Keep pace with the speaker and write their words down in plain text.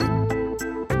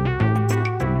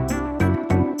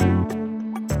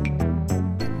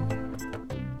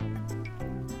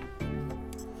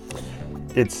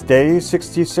It's day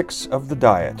 66 of the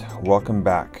diet. Welcome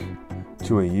back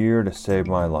to A Year to Save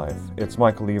My Life. It's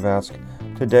Michael Levask.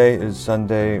 Today is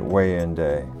Sunday weigh-in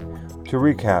day. To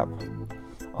recap,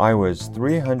 I was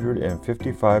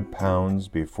 355 pounds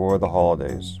before the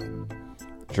holidays.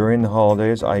 During the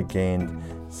holidays, I gained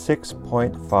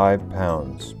 6.5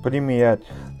 pounds, putting me at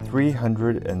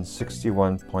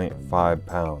 361.5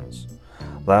 pounds.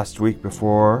 Last week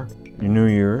before New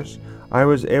Year's, I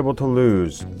was able to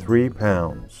lose 3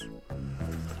 pounds.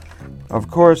 Of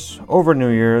course, over New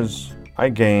Year's, I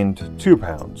gained 2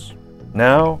 pounds.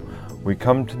 Now, we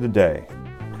come to the day.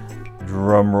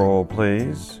 Drum roll,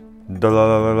 please. Don't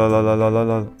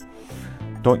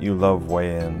you love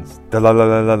weigh-ins?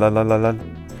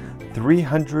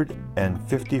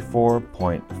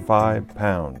 354.5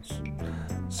 pounds.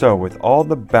 So, with all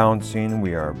the bouncing,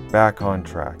 we are back on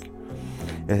track.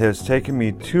 It has taken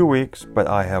me 2 weeks, but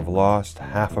I have lost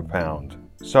half a pound.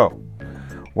 So,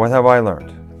 what have I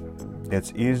learned?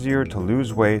 It's easier to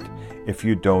lose weight if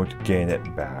you don't gain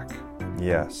it back.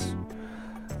 Yes.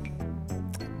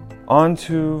 On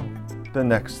to the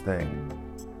next thing.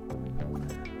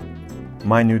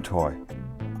 My new toy,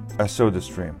 a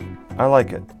SodaStream. I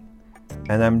like it,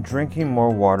 and I'm drinking more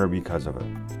water because of it.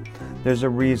 There's a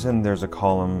reason there's a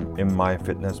column in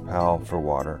MyFitnessPal for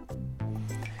water.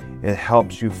 It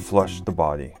helps you flush the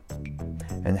body,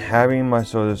 and having my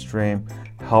SodaStream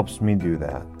helps me do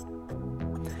that.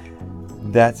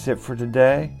 That's it for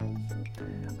today.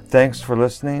 Thanks for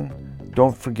listening.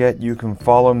 Don't forget you can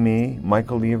follow me,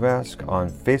 Michael Levask, on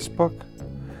Facebook,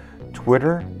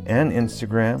 Twitter, and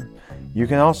Instagram. You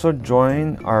can also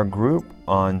join our group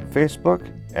on Facebook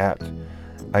at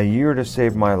A Year to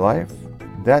Save My Life.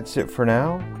 That's it for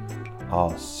now.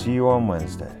 I'll see you on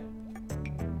Wednesday.